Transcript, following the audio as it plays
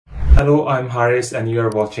Hello, I'm Haris and you are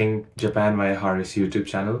watching Japan via Haris YouTube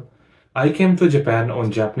channel. I came to Japan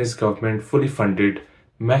on Japanese government fully funded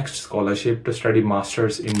max scholarship to study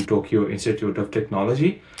masters in Tokyo Institute of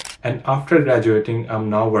Technology, and after graduating I'm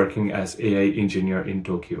now working as AI engineer in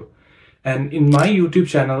Tokyo. And in my YouTube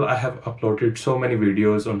channel I have uploaded so many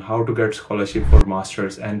videos on how to get scholarship for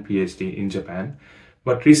masters and PhD in Japan.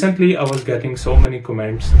 But recently I was getting so many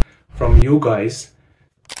comments from you guys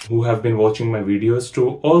who have been watching my videos to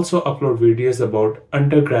also upload videos about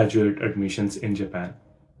undergraduate admissions in Japan.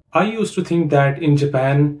 I used to think that in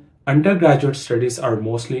Japan, undergraduate studies are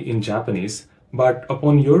mostly in Japanese, but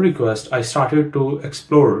upon your request, I started to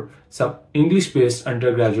explore some English-based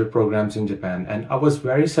undergraduate programs in Japan, and I was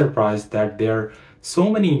very surprised that there are so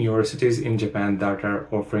many universities in Japan that are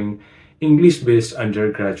offering English-based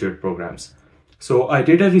undergraduate programs. So I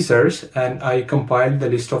did a research and I compiled the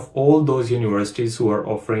list of all those universities who are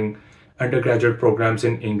offering undergraduate programs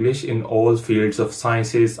in English in all fields of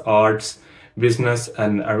sciences, arts, business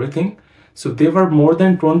and everything. So there were more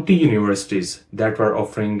than 20 universities that were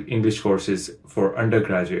offering English courses for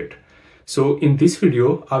undergraduate. So in this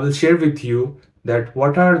video, I will share with you that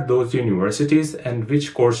what are those universities and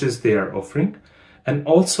which courses they are offering. And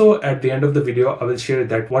also at the end of the video, I will share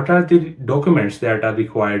that what are the documents that are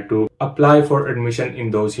required to apply for admission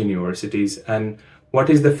in those universities and what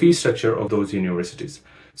is the fee structure of those universities.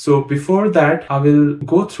 So before that, I will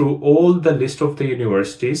go through all the list of the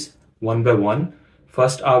universities one by one.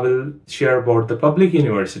 First, I will share about the public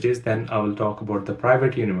universities, then I will talk about the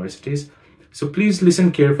private universities. So please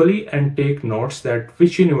listen carefully and take notes that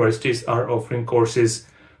which universities are offering courses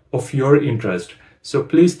of your interest. So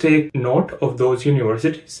please take note of those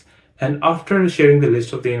universities, and after sharing the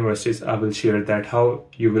list of the universities, I will share that how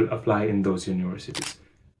you will apply in those universities.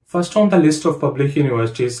 First on the list of public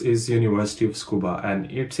universities is University of Tsukuba,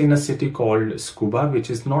 and it's in a city called Tsukuba,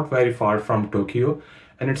 which is not very far from Tokyo,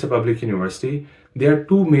 and it's a public university. There are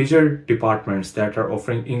two major departments that are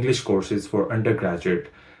offering English courses for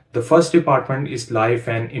undergraduate. The first department is Life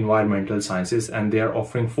and Environmental Sciences, and they are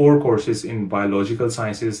offering 4 courses in Biological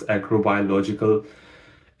Sciences, Agrobiological,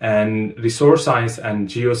 and Resource Science and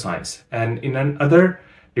Geoscience. And in another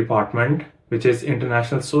department, which is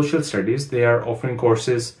International Social Studies, they are offering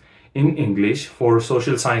courses in English for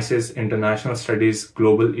Social Sciences, International Studies,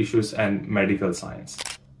 Global Issues, and Medical Science.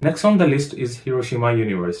 Next on the list is Hiroshima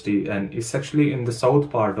University, and it's actually in the south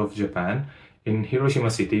part of Japan, in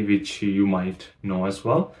Hiroshima city, which you might know as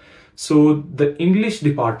well. So the English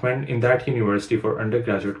department in that university for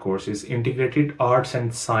undergraduate courses Integrated Arts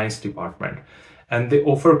and Science department, and they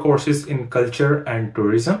offer courses in culture and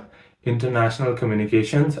tourism, international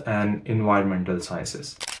communications and environmental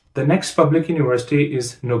sciences. The next public university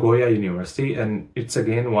is Nagoya University, and it's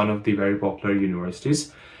again one of the very popular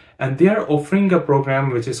universities, and they are offering a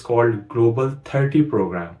program which is called Global 30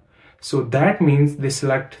 program. So that means they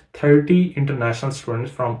select 30 international students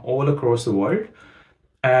from all across the world,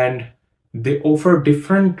 and they offer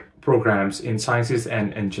different programs in sciences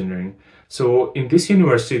and engineering. So in this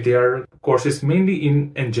university, there are courses mainly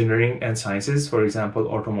in engineering and sciences, for example,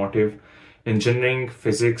 automotive engineering,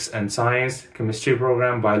 physics and science, chemistry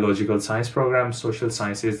program, biological science program, social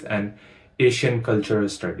sciences, and Asian cultural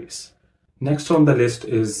studies. Next on the list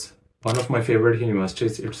is one of my favorite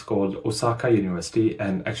universities. It's called Osaka University,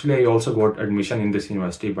 and actually I also got admission in this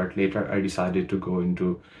university, but later I decided to go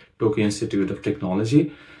into Tokyo Institute of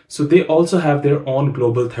Technology. So they also have their own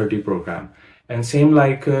Global 30 program, and same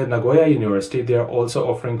like Nagoya University, they are also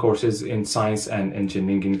offering courses in science and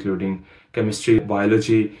engineering, including chemistry,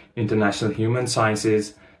 biology, international human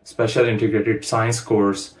sciences, special integrated science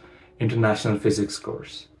course, international physics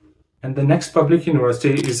course. And the next public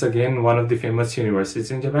university is again one of the famous universities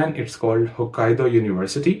in Japan. It's called Hokkaido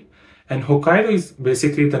University. And Hokkaido is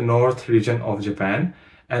basically the north region of Japan.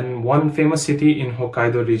 And one famous city in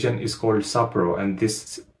Hokkaido region is called Sapporo. And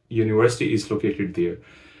this university is located there.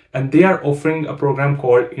 And they are offering a program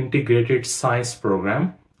called Integrated Science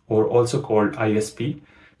Program, or also called ISP.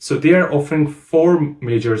 So they are offering 4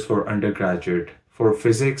 majors for undergraduate for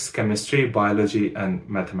physics, chemistry, biology, and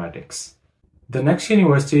mathematics. The next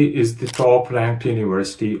university is the top ranked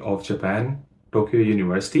university of Japan, Tokyo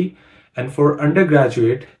University. And for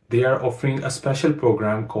undergraduate, they are offering a special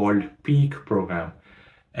program called PEAK program.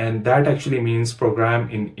 And that actually means program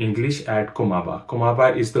in English at Komaba.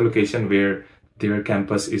 Komaba is the location where their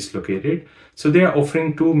campus is located. So they are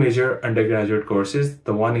offering 2 major undergraduate courses.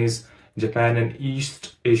 The one is Japan and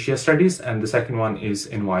East Asia Studies, and the second one is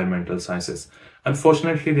Environmental Sciences.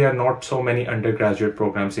 Unfortunately, there are not so many undergraduate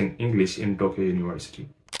programs in English in Tokyo University.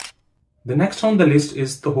 The next on the list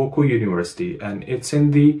is Tohoku University, and it's in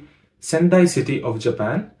the Sendai city of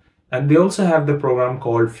Japan. And they also have the program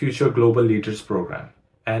called Future Global Leaders Program.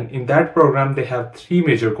 And in that program, they have three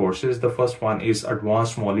major courses. The first one is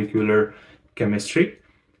Advanced Molecular Chemistry,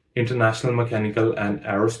 International Mechanical and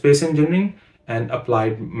Aerospace Engineering, and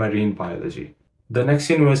Applied Marine Biology. The next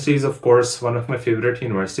university is, of course, one of my favorite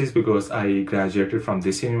universities because I graduated from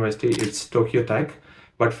this university. It's Tokyo Tech.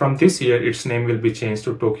 But from this year, its name will be changed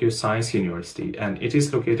to Tokyo Science University, and it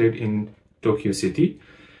is located in Tokyo City.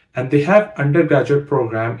 And they have undergraduate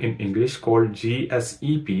program in English called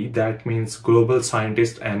GSEP, that means Global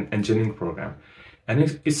Scientist and Engineering Program.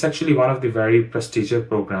 And it's actually one of the very prestigious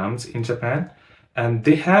programs in Japan. And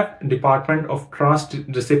they have Department of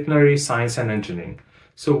Transdisciplinary Science and Engineering.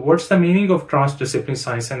 So what's the meaning of Transdisciplinary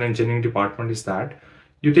Science and Engineering Department is that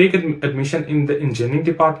you take admission in the engineering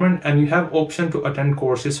department and you have option to attend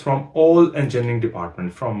courses from all engineering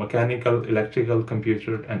departments, from mechanical, electrical,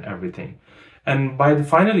 computer, and everything. And by the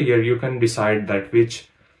final year, you can decide that which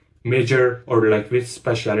major or like which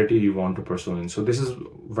specialty you want to pursue in. So this is a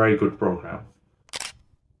very good program.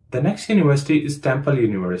 The next university is Temple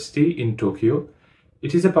University in Tokyo.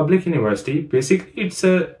 It is a public university. Basically, it's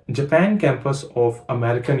a Japan campus of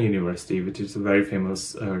American University, which is a very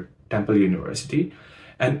famous Temple University.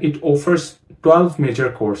 And it offers 12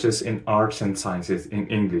 major courses in arts and sciences in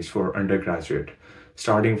English for undergraduate,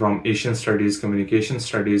 starting from Asian Studies, Communication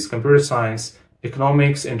Studies, Computer Science,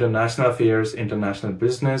 Economics, International Affairs, International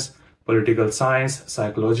Business, Political Science,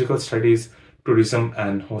 Psychological Studies, Tourism,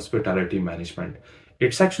 and Hospitality Management.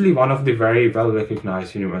 It's actually one of the very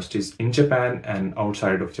well-recognized universities in Japan and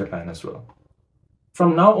outside of Japan as well.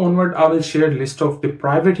 From now onward, I will share a list of the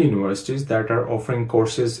private universities that are offering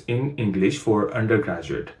courses in English for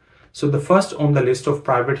undergraduate. So the first on the list of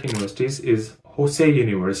private universities is Hosei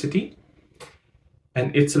University,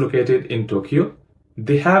 and it's located in Tokyo.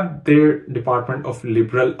 They have their Department of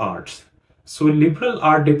Liberal Arts. So liberal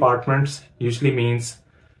art departments usually means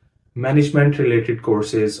management related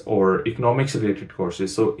courses or economics related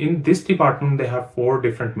courses. So in this department, they have 4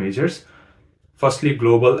 different majors. Firstly,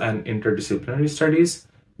 Global and Interdisciplinary Studies,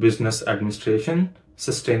 Business Administration,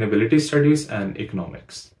 Sustainability Studies, and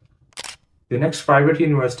Economics. The next private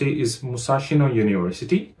university is Musashino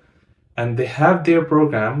University, and they have their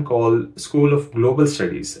program called School of Global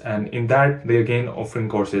Studies. And in that, they again offering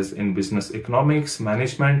courses in business economics,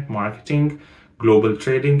 management, marketing, global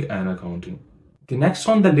trading, and accounting. The next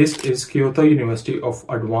on the list is Kyoto University of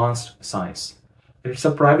Advanced Science. It's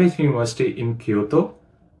a private university in Kyoto,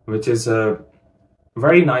 which is a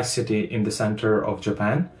very nice city in the center of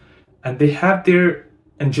Japan, and they have their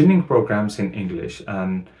engineering programs in English.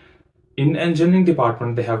 And in engineering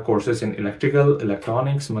department, they have courses in electrical,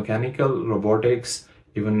 electronics, mechanical, robotics,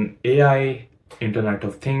 even AI, Internet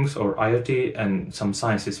of Things or IoT, and some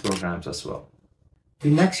sciences programs as well. The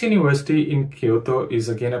next university in Kyoto is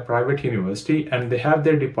again a private university, and they have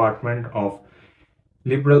their Department of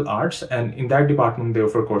Liberal Arts, and in that department, they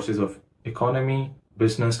offer courses of economy,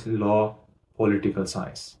 business, law, political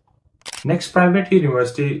science. Next private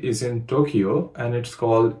university is in Tokyo, and it's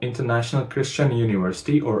called International Christian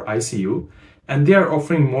University or ICU, and they are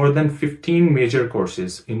offering more than 15 major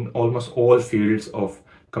courses in almost all fields of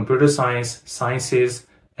computer science, sciences,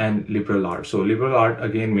 and liberal art. So liberal art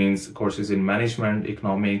again means courses in management,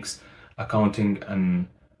 economics, accounting, and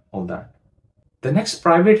all that. The next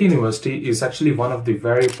private university is actually one of the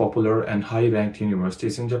very popular and high-ranked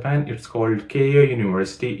universities in Japan. It's called Keio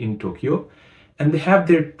University in Tokyo, and they have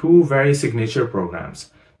their 2 very signature programs.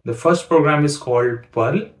 The first program is called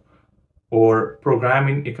PEARL, or Program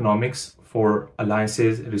in Economics for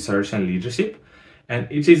Alliances, Research and Leadership, and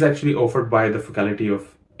it is actually offered by the Faculty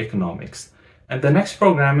of Economics. And the next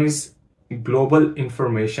program is Global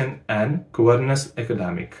Information and Governance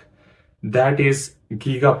Academic. That is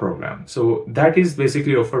GIGA program. So that is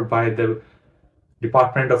basically offered by the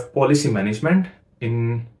Department of Policy Management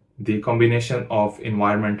in the combination of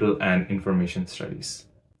environmental and information studies.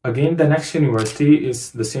 Again, the next university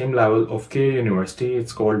is the same level of Keio University.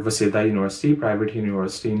 It's called Waseda University, private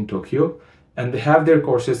university in Tokyo. And they have their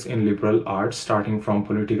courses in liberal arts, starting from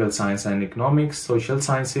political science and economics, social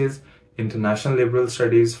sciences, international liberal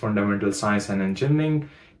studies, fundamental science and engineering,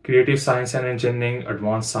 creative science and engineering,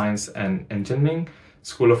 advanced science and engineering,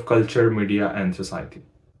 School of Culture, Media and Society.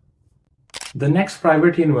 The next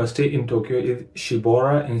private university in Tokyo is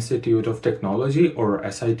Shibora Institute of Technology or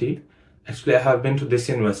SIT. Actually, I have been to this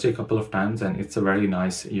university a couple of times, and it's a very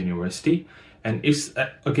nice university. And it's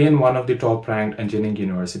again one of the top ranked engineering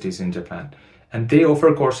universities in Japan. And they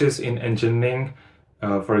offer courses in engineering,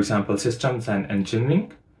 for example, systems and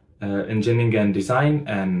engineering, engineering and design,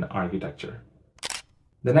 and architecture.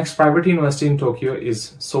 The next private university in Tokyo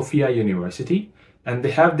is Sophia University. And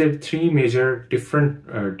they have their three major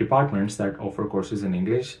different departments that offer courses in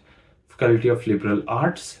English: Faculty of Liberal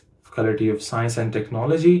Arts, Faculty of Science and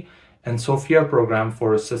Technology, and Sophia Program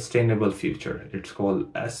for a Sustainable Future. It's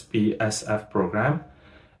called SPSF program.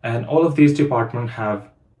 And all of these departments have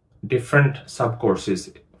different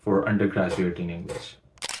sub-courses for undergraduate in English.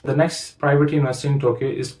 The next private university in Tokyo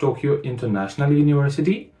is Tokyo International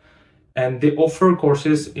University. And they offer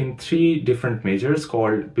courses in three different majors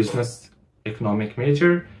called Business Economic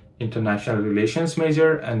Major, International Relations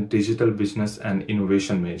Major, and Digital Business and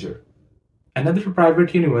Innovation Major. Another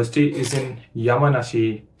private university is in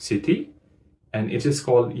Yamanashi City, and it is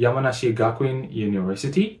called Yamanashi Gakuin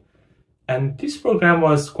University. And this program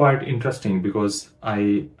was quite interesting because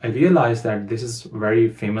I realized that this is a very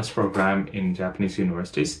famous program in Japanese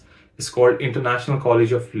universities. It's called International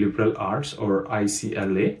College of Liberal Arts, or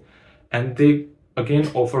ICLA. And they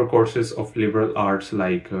again offer courses of liberal arts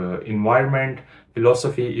like environment,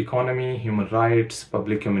 philosophy, economy, human rights,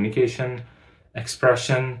 public communication,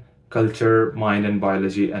 expression, culture, mind and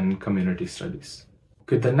biology, and community studies.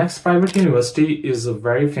 Okay, the next private university is a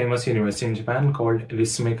very famous university in Japan called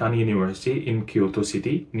Ritsumeikan University in Kyoto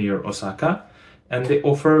City near Osaka. And they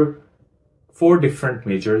offer 4 different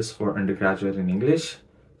majors for undergraduate in English,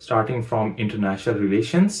 starting from International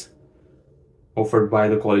Relations, offered by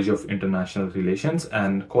the College of International Relations,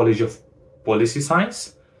 and College of Policy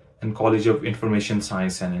Science, and College of Information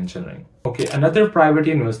Science and Engineering. Okay, another private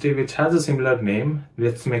university which has a similar name,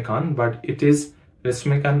 Ritsumeikan, but it is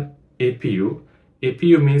Ritsumeikan APU.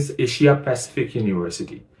 APU means Asia Pacific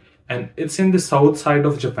University, and it's in the south side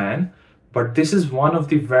of Japan, but this is one of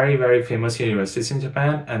the very, very famous universities in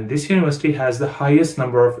Japan, and this university has the highest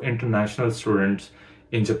number of international students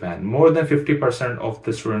in Japan. More than 50% of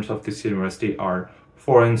the students of this university are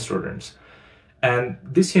foreign students. And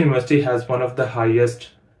this university has one of the highest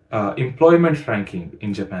employment ranking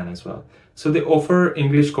in Japan as well. So they offer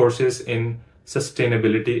English courses in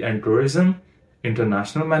sustainability and tourism,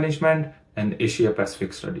 international management, and Asia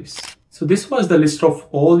Pacific studies. So this was the list of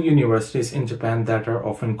all universities in Japan that are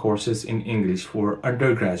offering courses in English for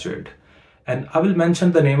undergraduate. And I will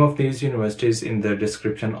mention the name of these universities in the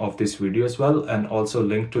description of this video as well, and also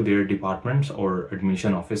link to their departments or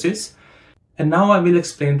admission offices. And now I will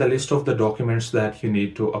explain the list of the documents that you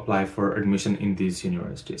need to apply for admission in these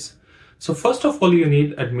universities. So first of all, you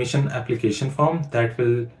need admission application form that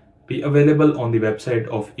will be available on the website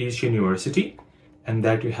of each university, and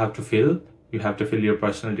that you have to fill. You have to fill your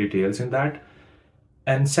personal details in that.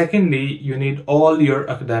 And secondly, you need all your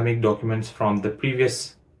academic documents from the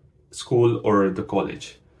previous school or the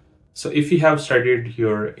college. So if you have studied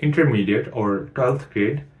your intermediate or 12th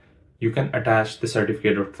grade, you can attach the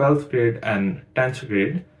certificate of 12th grade and 10th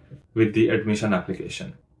grade with the admission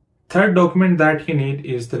application. Third document that you need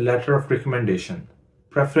is the letter of recommendation,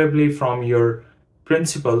 preferably from your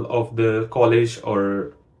principal of the college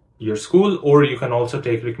or your school, or you can also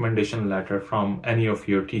take recommendation letter from any of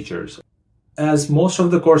your teachers. As most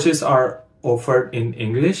of the courses are offered in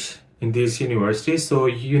English in these universities, so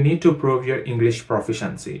you need to prove your English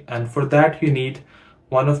proficiency. And for that, you need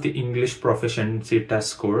one of the English proficiency test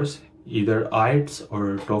scores, either IELTS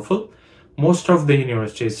or TOEFL. Most of the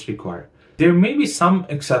universities require. There may be some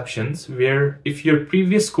exceptions where if your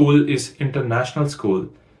previous school is international school,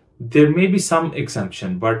 there may be some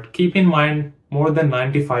exemption, but keep in mind more than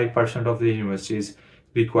 95% of the universities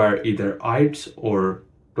require either IELTS or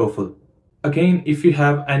TOEFL. Again, if you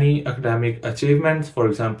have any academic achievements, for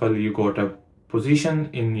example, you got a position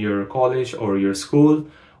in your college or your school,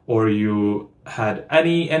 or you had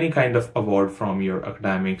any kind of award from your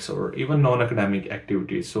academics or even non-academic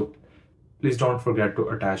activities, so please don't forget to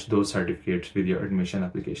attach those certificates with your admission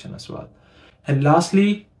application as well. And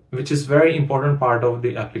lastly, which is very important part of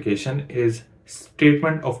the application, is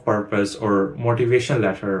statement of purpose or motivation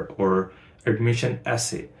letter or admission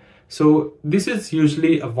essay. So this is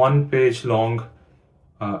usually a 1-page long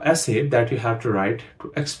essay that you have to write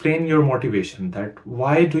to explain your motivation, that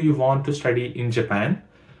why do you want to study in Japan,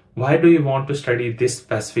 why do you want to study this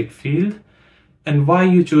specific field, and why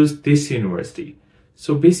you choose this university.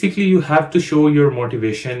 So basically you have to show your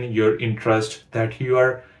motivation, your interest, that you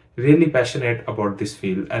are really passionate about this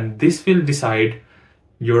field, and this will decide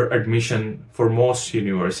your admission for most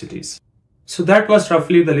universities. So that was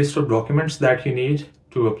roughly the list of documents that you need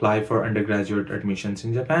to apply for undergraduate admissions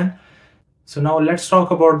in Japan. So now let's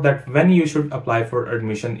talk about that when you should apply for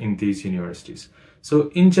admission in these universities.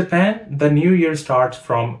 So in Japan, the new year starts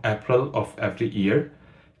from April of every year,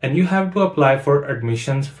 and you have to apply for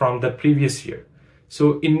admissions from the previous year.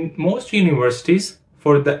 So in most universities,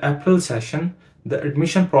 for the April session, the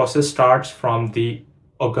admission process starts from the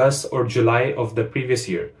August or July of the previous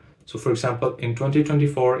year. So for example, in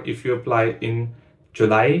 2024, if you apply in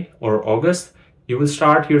July or August, you will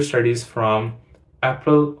start your studies from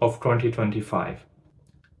April of 2025.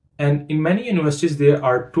 And in many universities, there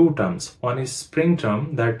are two terms. One is spring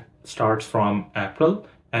term that starts from April,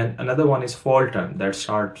 and another one is fall term that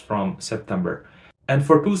starts from September. And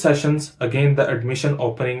for 2 sessions, again, the admission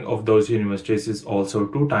opening of those universities is also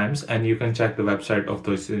 2 times, and you can check the website of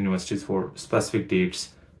those universities for specific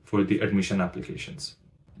dates for the admission applications.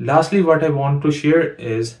 Lastly, what I want to share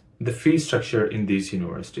is the fee structure in these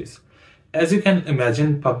universities. As you can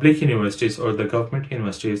imagine, public universities or the government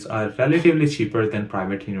universities are relatively cheaper than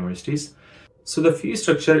private universities. So the fee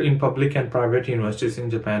structure in public and private universities in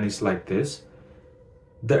Japan is like this.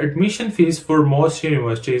 The admission fees for most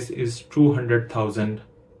universities is 200,000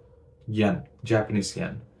 yen, Japanese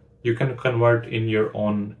yen. You can convert in your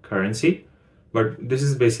own currency, but this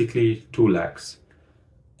is basically 2 lakhs.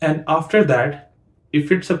 And after that,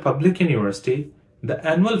 if it's a public university, the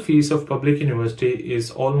annual fees of public university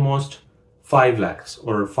is almost 5 lakhs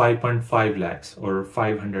or 5.5 lakhs or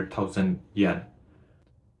 500,000 yen.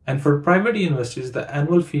 And for private universities, the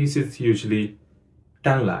annual fees is usually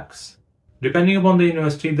 10 lakhs. Depending upon the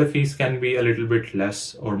university, the fees can be a little bit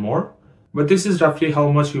less or more, but this is roughly how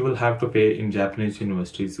much you will have to pay in Japanese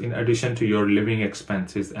universities in addition to your living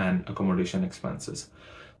expenses and accommodation expenses.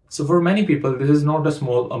 So for many people, this is not a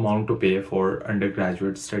small amount to pay for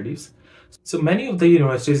undergraduate studies. So many of the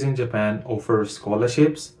universities in Japan offer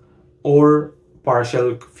scholarships or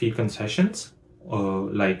partial fee concessions,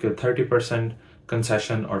 like a 30%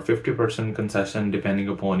 concession or 50% concession depending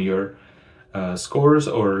upon your scores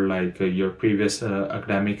or like your previous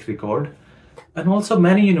academic record. And also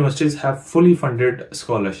many universities have fully funded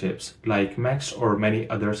scholarships like MEXT or many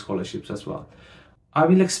other scholarships as well. I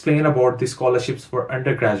will explain about the scholarships for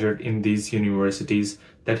undergraduate in these universities,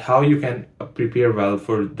 that how you can prepare well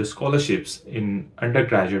for the scholarships in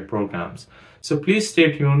undergraduate programs. So please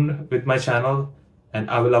stay tuned with my channel and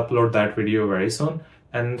I will upload that video very soon.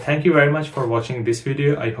 And thank you very much for watching this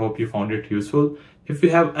video. I hope you found it useful. If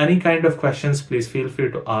you have any kind of questions, please feel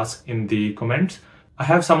free to ask in the comments. I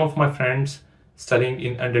have some of my friends studying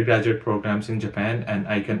in undergraduate programs in Japan, and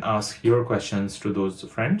I can ask your questions to those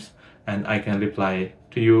friends and I can reply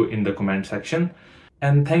to you in the comment section.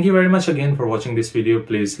 And thank you very much again for watching this video.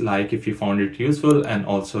 Please like if you found it useful and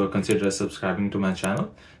also consider subscribing to my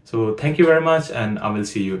channel. So thank you very much and I will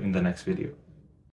see you in the next video.